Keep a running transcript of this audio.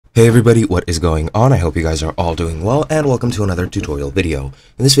Hey everybody, what is going on? I hope you guys are all doing well, and welcome to another tutorial video.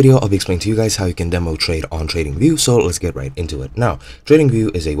 In this video, I'll be explaining to you guys how you can demo trade on TradingView, so let's get right into it. Now,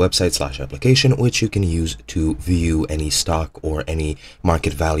 TradingView is a website/application which you can use to view any stock or any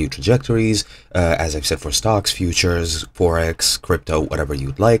market value trajectories, as I've said, for stocks, futures, forex, crypto, whatever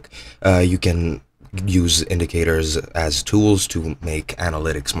you'd like. You can use indicators as tools to make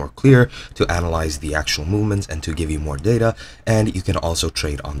analytics more clear, to analyze the actual movements, and to give you more data. And you can also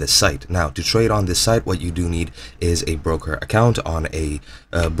trade on this site. Now, to trade on this site, what you do need is a broker account on a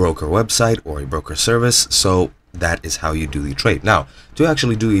broker website or a broker service. So that is how you do the trade. Now, to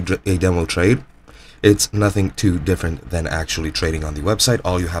actually do a demo trade, it's nothing too different than actually trading on the website.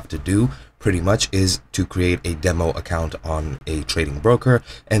 All you have to do pretty much is to create a demo account on a trading broker,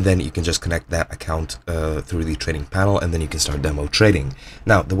 and then you can just connect that account through the trading panel, and then you can start demo trading.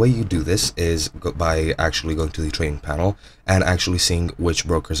 Now, the way you do this is by actually going to the trading panel and actually seeing which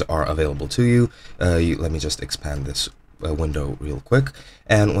brokers are available to you. Let me just expand this window real quick,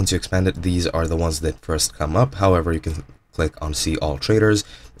 and once you expand it, these are the ones that first come up. However, you can click on see all traders,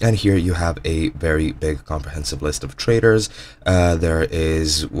 and here you have a very big comprehensive list of traders. There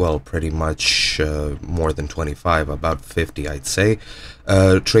is, well, pretty much more than 25, about 50 I'd say,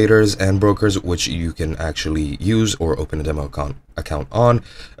 traders and brokers which you can actually use or open a demo account on.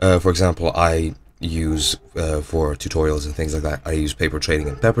 For example, I use for tutorials and things like that, I use Paper Trading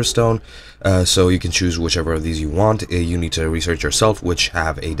and Pepperstone. So you can choose whichever of these you want. You need to research yourself which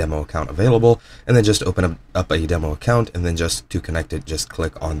have a demo account available, and then just open up a demo account, and then just to connect it, just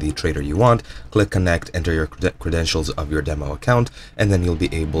click on the trader you want, click connect, enter your credentials of your demo account, and then you'll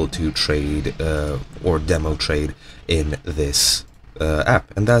be able to trade or demo trade in this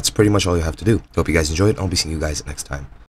app. And that's pretty much all you have to do. Hope you guys enjoyed. I'll be seeing you guys next time.